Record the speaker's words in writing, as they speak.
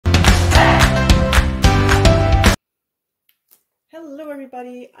Hello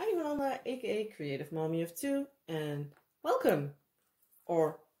everybody, I'm Yolanda, aka Creative Mommy of Two, and welcome!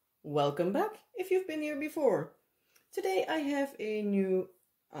 Or welcome back if you've been here before. Today I have a new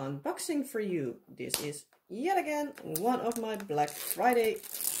unboxing for you. This is yet again one of my Black Friday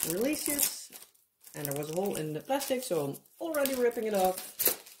releases. And there was a hole in the plastic, so I'm already ripping it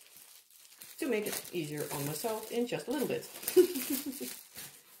off to make it easier on myself in just a little bit.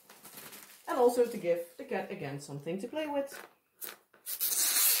 And also to give the cat again something to play with.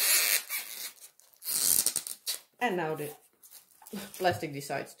 And now the plastic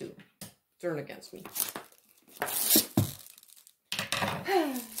decides to turn against me.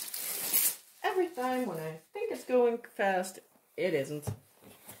 Every time when I think it's going fast, it isn't.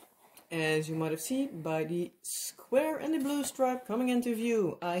 As you might have seen by the square and the blue stripe coming into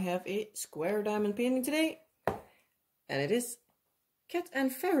view, I have a square diamond painting today. And it is Cat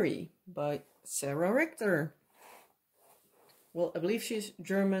and Fairy by Sarah Richter. Well, I believe she's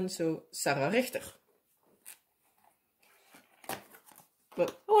German, so Sarah Richter.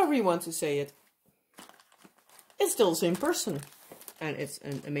 But however you want to say it, it's still the same person. And it's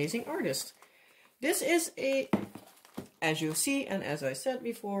an amazing artist. This is a, as you see, and as I said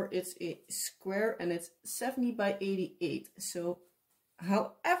before, it's a square and it's 70 by 88. So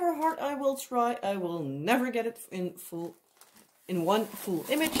however hard I will try, I will never get it in one full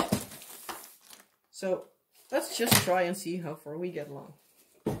image. So let's just try and see how far we get along.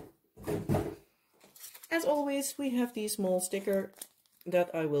 As always, we have the small sticker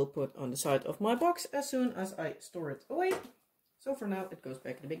that I will put on the side of my box as soon as I store it away. So for now it goes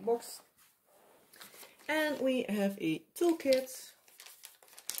back in the big box. And we have a toolkit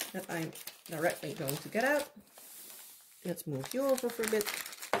that I'm directly going to get out. Let's move you over for a bit.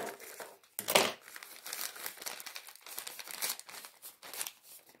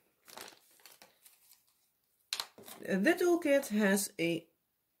 The toolkit has a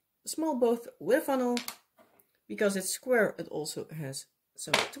small both with a funnel. Because it's square, it also has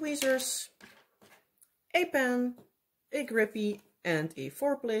some tweezers, a pen, a grippy, and a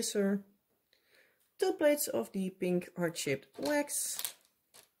four-placer, 2 plates of the pink heart-shaped wax,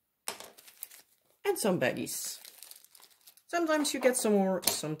 and some baggies. Sometimes you get some more,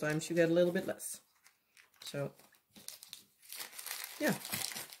 sometimes you get a little bit less. So, yeah.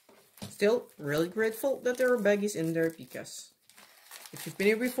 Still really grateful that there are baggies in there, because if you've been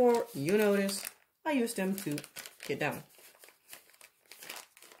here before, you know this. I use them to get down.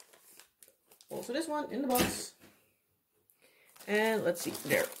 Also this one in the box. And let's see,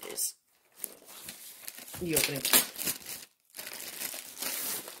 there it is. The opening.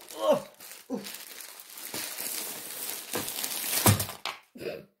 Oh!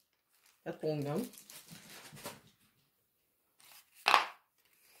 That falling down.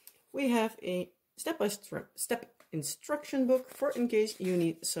 We have a step-by-step instruction book for in case you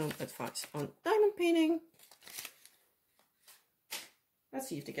need some advice on diamond painting. Let's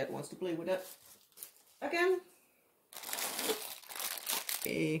see if the cat wants to play with that again.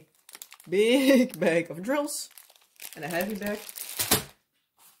 A big bag of drills and a heavy bag.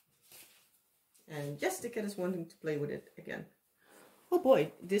 And yes, the cat is wanting to play with it again. Oh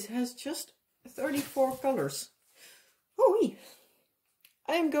boy, this has just 34 colors. Oh-wee.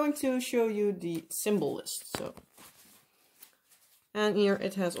 I am going to show you the symbol list. So, and here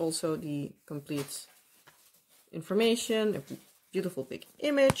it has also the complete information, a beautiful big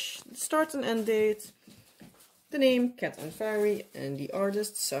image, the start and end date, the name Cat and Fairy, and the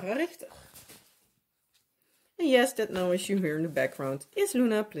artist Sarah Richter. And yes, that noise you hear in the background is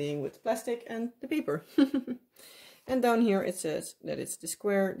Luna playing with plastic and the paper. And down here it says that it's the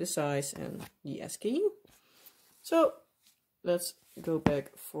square, the size, and the SKU. So let's go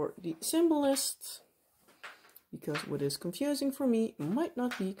back for the symbol list, because what is confusing for me might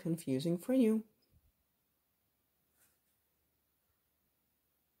not be confusing for you.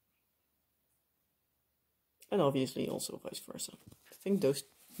 And obviously also vice versa. I think those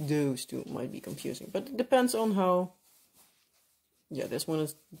two might be confusing, but it depends on how, yeah, this one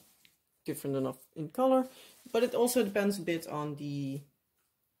is different enough in color, but it also depends a bit on the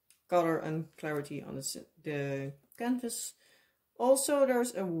color and clarity on the canvas. Also,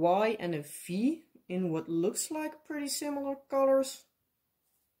 there's a Y and a V in what looks like pretty similar colors.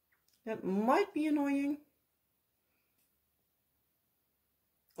 That might be annoying.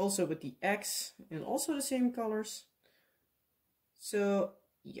 Also with the X and also the same colors. So,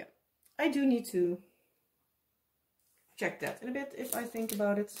 yeah. I do need to check that in a bit if I think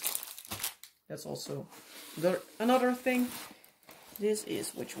about it. That's also another thing. This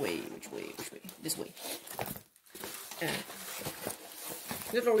is which way? This way. And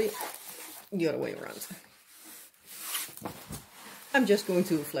literally the other way around. I'm just going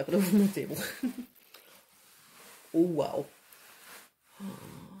to flap it over my table. Oh wow.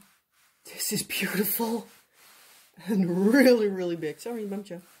 This is beautiful. And really, really big. Sorry,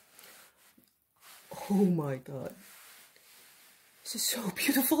 Bamcha. Oh my god. This is so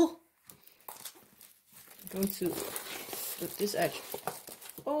beautiful. I'm going to put this edge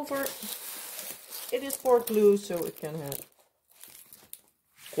over. It is poured glue, so it can have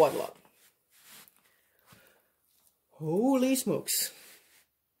quite a lot. Holy smokes.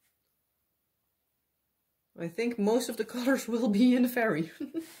 I think most of the colors will be in the fairy,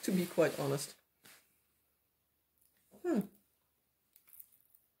 to be quite honest.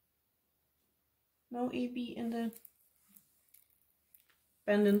 No EB in the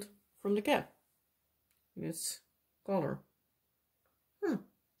pendant from the cat. This color.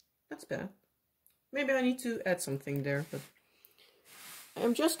 That's bad. Maybe I need to add something there, but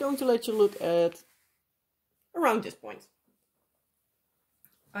I'm just going to let you look at around this point.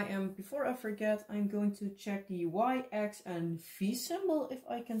 Before I forget, I'm going to check the Y, X and V symbol if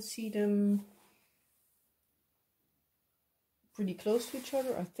I can see them pretty close to each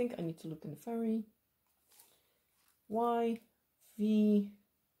other. I think I need to look in the fairy. Y, V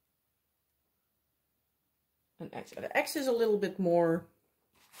and X. The X is a little bit more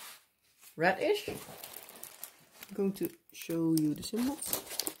reddish. I'm going to show you the symbols.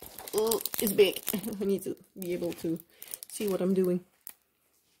 Oh, it's big. I need to be able to see what I'm doing.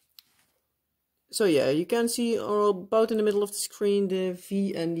 So yeah, you can see about in the middle of the screen the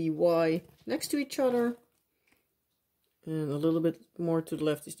V and the Y next to each other. And a little bit more to the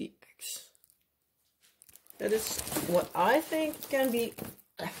left is the X. That is what I think can be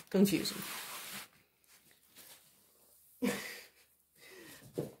confusing. And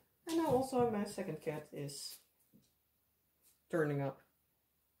now also my second cat is turning up.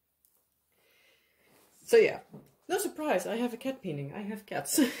 So yeah, no surprise, I have a cat painting. I have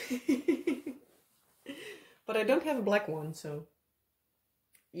cats. But I don't have a black one, so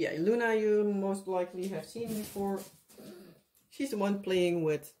yeah, Luna you most likely have seen before. She's the one playing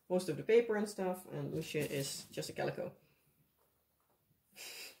with most of the paper and stuff, and Lucia is just a calico.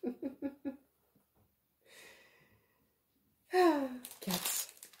 Cats.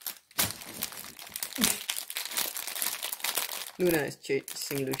 Luna is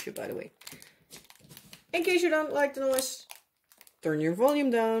chasing Lucia, by the way. In case you don't like the noise, turn your volume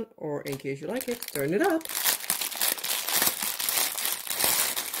down, or in case you like it, turn it up.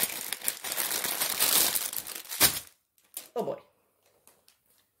 Oh boy.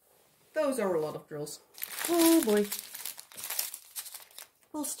 Those are a lot of drills. Oh boy.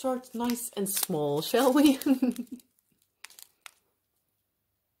 We'll start nice and small, shall we?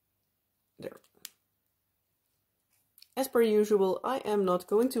 There. As per usual, I am not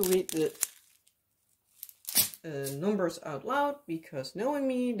going to read the numbers out loud, because knowing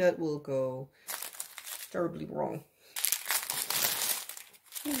me, that will go terribly wrong.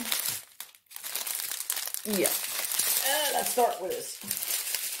 Yeah. Let's start with this.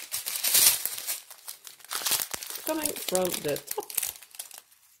 Coming from the top.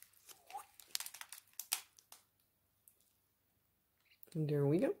 And there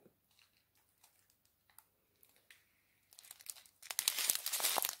we go.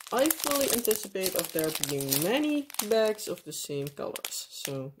 I fully anticipate of there being many bags of the same colors.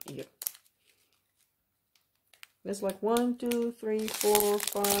 So yeah. That's like 1, 2, 3, 4,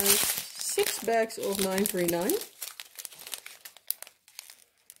 5, 6 bags of 939.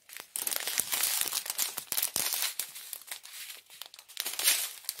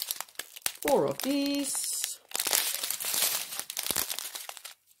 Four of these.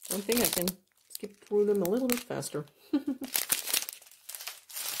 I think I can skip through them a little bit faster.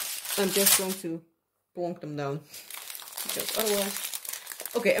 I'm just going to plonk them down, because otherwise...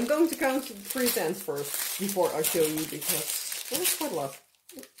 Okay, I'm going to count 3 tens first, before I show you, because there's quite a lot.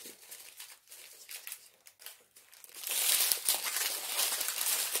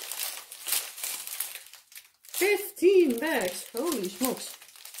 15 bags! Holy smokes!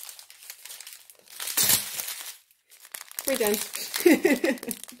 3 tens.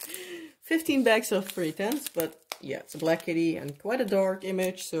 15 bags of 3 tens, but yeah, it's a black kitty and quite a dark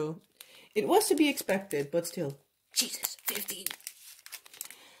image, so it was to be expected, but still. Jesus, 15.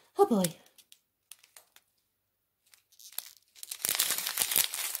 Oh boy.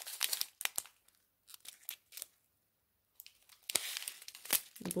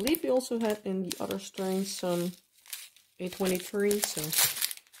 I believe we also had in the other strains some 823, so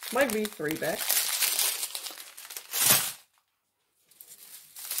might be 3 bags.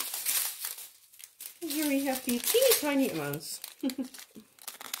 Here we have the teeny tiny amounts.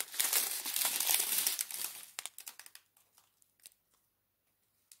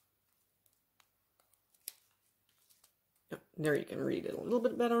 Yeah, there you can read it a little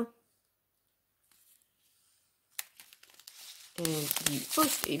bit better. And the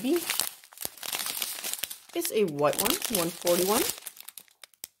first AB is a white one, 141.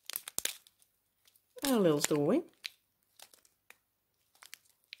 And a little stowaway.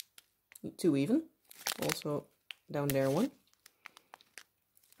 2 even. Also down there one.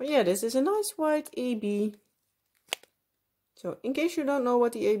 But yeah, this is a nice white AB. So in case you don't know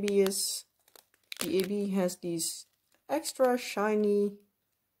what the AB is, the AB has these extra shiny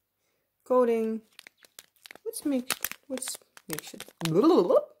coating, which makes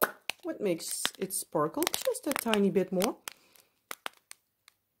it sparkle just a tiny bit more.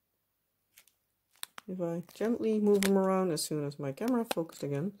 If I gently move them around as soon as my camera focused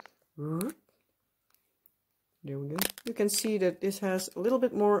again. There we go. You can see that this has a little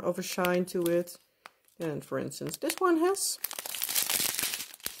bit more of a shine to it than, for instance, this one has.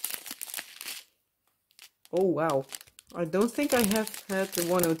 Oh wow. I don't think I have had the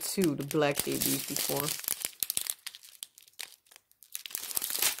 102, the black ABs before.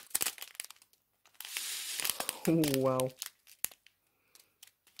 Oh wow.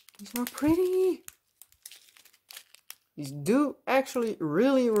 These are pretty. These do actually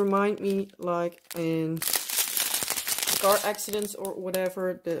really remind me, like in car accidents or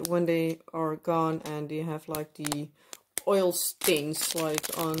whatever, when they are gone and they have like the oil stains like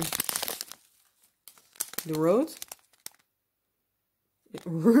on the road. It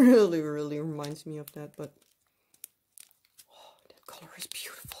really reminds me of that, but oh, that color is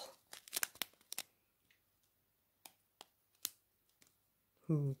beautiful.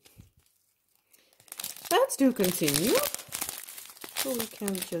 Let's do continue. So we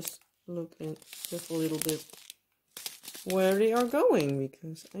can just look at just a little bit where they are going,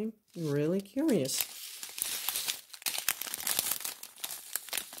 because I'm really curious.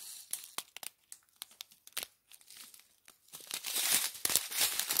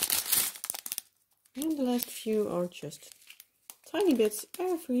 And the last few are just tiny bits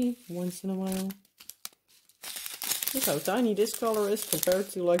every once in a while. Look how tiny this color is compared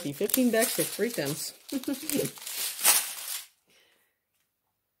to like the 15 bags of 3/10.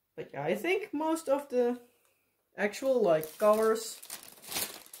 But yeah, I think most of the actual like colors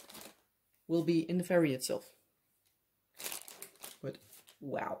will be in the fairy itself. But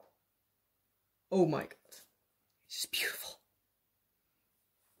wow. Oh my god. This is beautiful.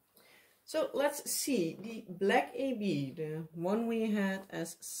 So let's see the black AB, the one we had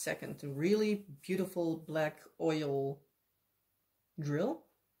as second, the really beautiful black oil drill,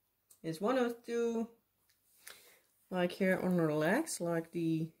 is 102, like here on her legs, like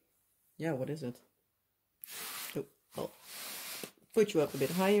the, yeah, what is it? Oh, I'll put you up a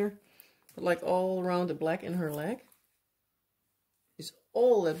bit higher, but like all around the black in her leg is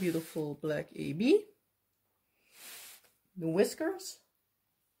all that beautiful black AB. The whiskers.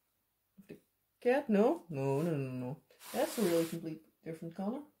 Cat? No. That's a really complete different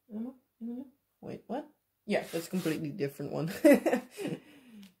color. Wait, what? Yeah, that's a completely different one.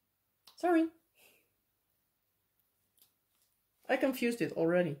 Sorry. I confused it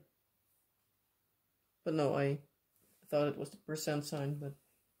already. But no, I thought it was the percent sign, but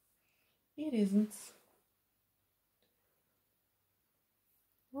it isn't.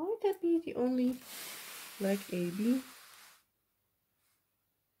 Might that be the only black AB?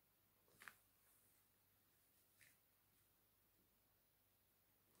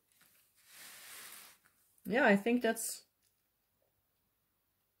 Yeah, I think that's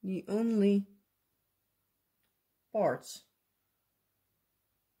the only parts.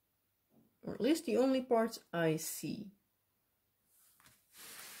 Or at least the only parts I see.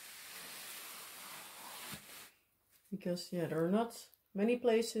 Because yeah, there are not many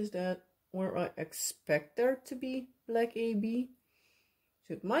places that where I expect there to be black AB.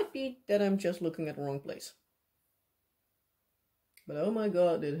 So it might be that I'm just looking at the wrong place. But oh my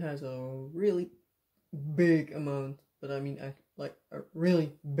god, it has a really big amount, but I mean like a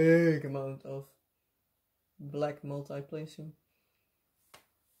really big amount of black multi-placing.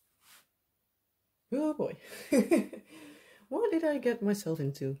 Oh boy. What did I get myself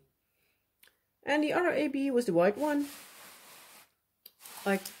into? And the other AB was the white one.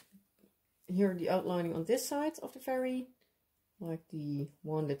 Like here the outlining on this side of the fairy. Like the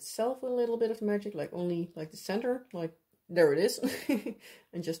wand itself with a little bit of magic, like only like the center, like there it is.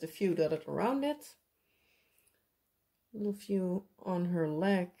 And just a few dotted around it. A little few on her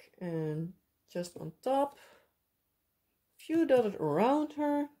leg and just on top. A few dotted around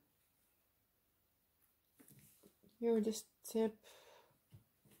her. Here this tip.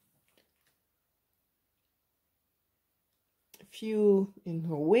 A few in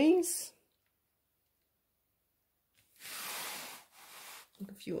her wings.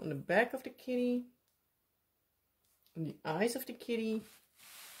 few on the back of the kitty, on the eyes of the kitty,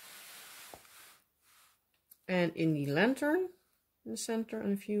 and in the lantern in the center,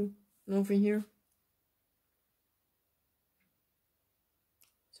 and a few over here.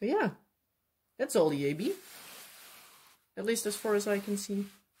 So yeah, that's all the AB, at least as far as I can see.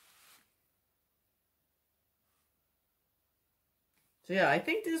 So yeah, I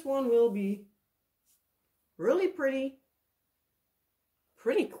think this one will be really pretty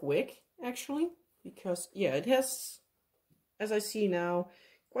quick actually, because yeah, it has, as I see now,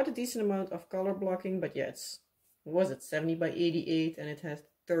 quite a decent amount of color blocking, but yeah, was it 70 by 88 and it has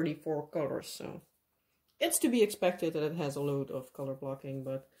 34 colors, so it's to be expected that it has a load of color blocking,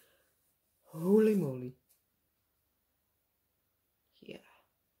 but holy moly. Yeah.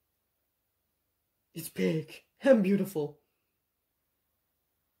 It's big and beautiful.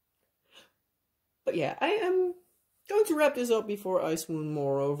 But yeah, I am going to wrap this up before I swoon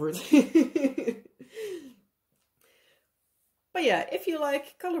more over it. But yeah, if you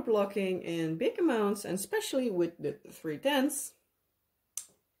like color blocking in big amounts, and especially with the 3/10,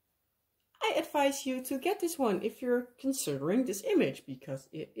 I advise you to get this one if you're considering this image, because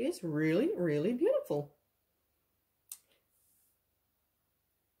it is really, really beautiful.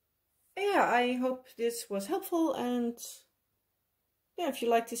 Yeah, I hope this was helpful, and yeah, if you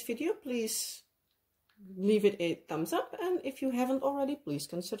like this video, please leave it a thumbs up, and if you haven't already, please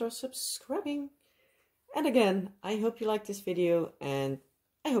consider subscribing. And again, I hope you liked this video, and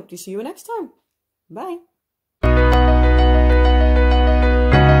I hope to see you next time. Bye!